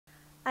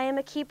I am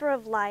a keeper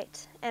of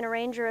light, an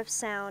arranger of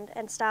sound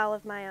and style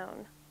of my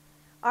own.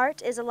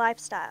 Art is a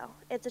lifestyle.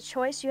 It's a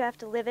choice. You have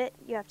to live it,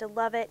 you have to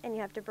love it, and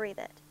you have to breathe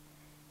it.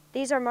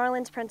 These are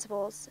Marlon's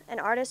principles, an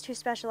artist who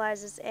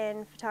specializes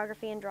in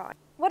photography and drawing.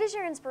 What is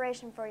your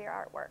inspiration for your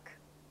artwork?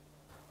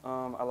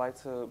 I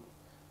like to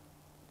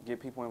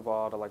get people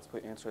involved. I like to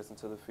put interest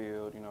into the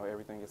field. You know,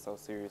 everything is so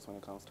serious when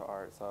it comes to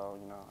art. So,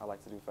 you know, I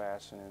like to do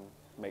fashion and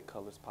make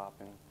colors pop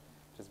and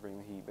just bring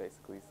the heat,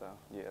 basically. So,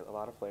 yeah, a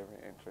lot of flavor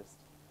and interest.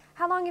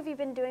 How long have you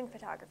been doing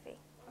photography?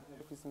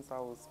 Since I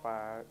was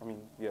 5,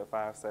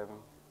 7,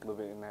 a little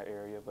bit in that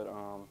area. But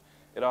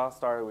it all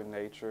started with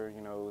nature.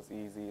 You know, it was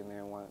easy. And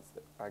then once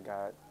I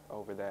got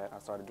over that, I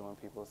started doing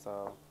people.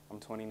 So I'm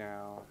 20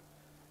 now,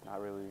 not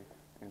really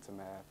into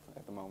math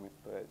at the moment,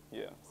 but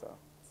yeah, so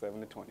 7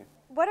 to 20.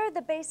 What are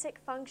the basic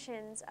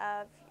functions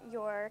of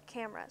your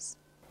cameras?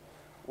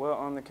 Well,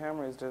 on the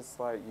camera, it's just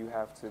like you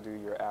have to do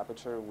your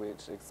aperture,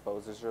 which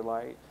exposes your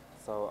light.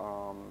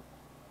 So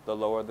the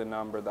lower the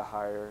number, the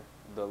higher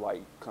the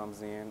light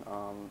comes in.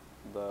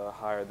 The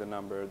higher the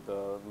number,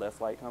 the less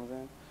light comes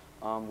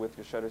in. With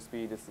your shutter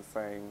speed, it's the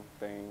same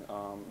thing.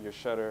 Your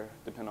shutter,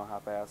 depending on how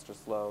fast or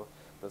slow,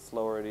 the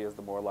slower it is,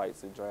 the more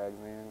lights it drags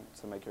in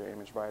to make your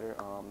image brighter.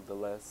 The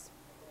less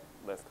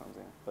comes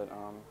in. But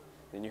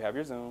then you have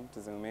your zoom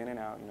to zoom in and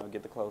out, you know,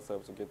 get the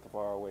close-ups or get the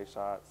far-away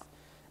shots,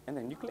 and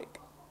then you click.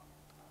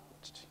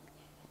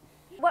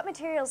 What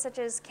materials such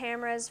as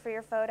cameras for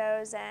your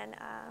photos and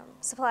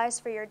supplies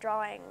for your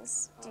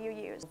drawings do you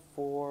use?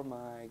 For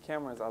my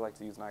cameras, I like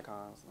to use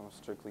Nikons. I'm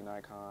strictly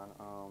Nikon.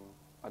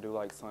 I do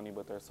like Sony,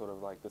 but they're sort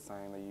of like the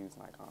same. They use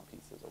Nikon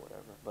pieces or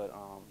whatever. But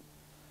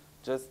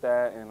just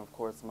that, and of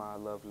course my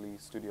lovely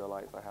studio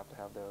lights, I have to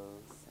have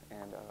those.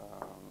 And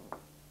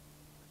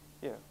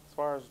yeah, as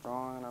far as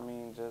drawing, I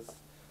mean,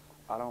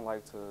 I don't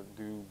like to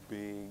do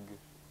big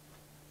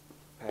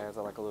pads.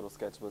 I like a little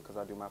sketchbook because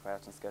I do my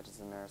fashion sketches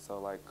in there. So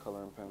like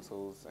coloring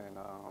pencils and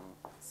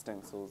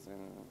stencils and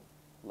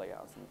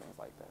layouts and things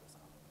like that. So.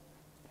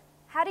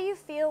 How do you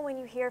feel when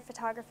you hear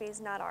photography is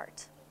not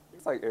art?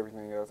 It's like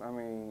everything else. I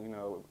mean, you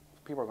know,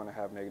 people are going to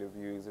have negative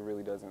views. It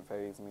really doesn't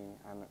faze me.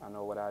 I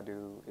know what I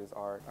do is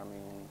art. I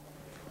mean,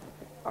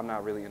 I'm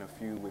not really in a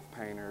feud with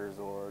painters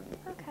or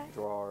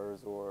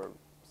drawers or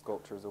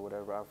sculptures or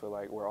whatever. I feel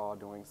like we're all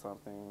doing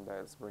something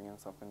that's bringing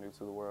something new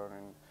to the world,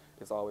 and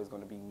it's always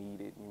going to be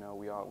needed. You know,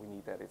 we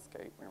need that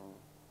escape in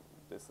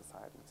this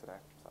society today.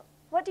 So.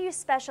 What do you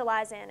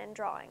specialize in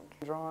drawing?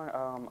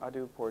 Drawing, I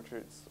do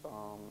portraits,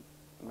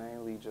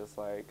 mainly just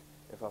like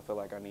if I feel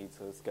like I need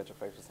to sketch a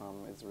face or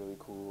something. It's really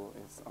cool.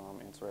 It's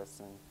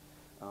interesting.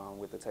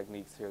 With the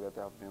techniques here that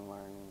I've been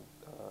learning,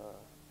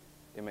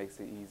 it makes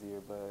it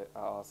easier, but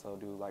I also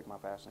do like my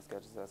fashion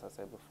sketches, as I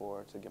said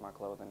before, to get my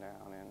clothing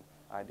down and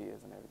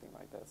ideas and everything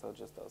like that. So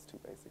just those two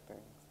basic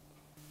things.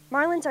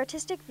 Marlon's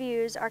artistic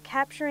views are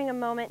capturing a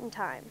moment in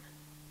time.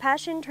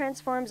 Passion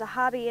transforms a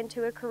hobby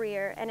into a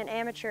career and an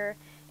amateur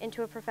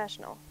into a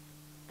professional.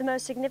 The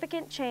most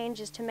significant change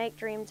is to make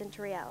dreams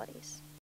into realities.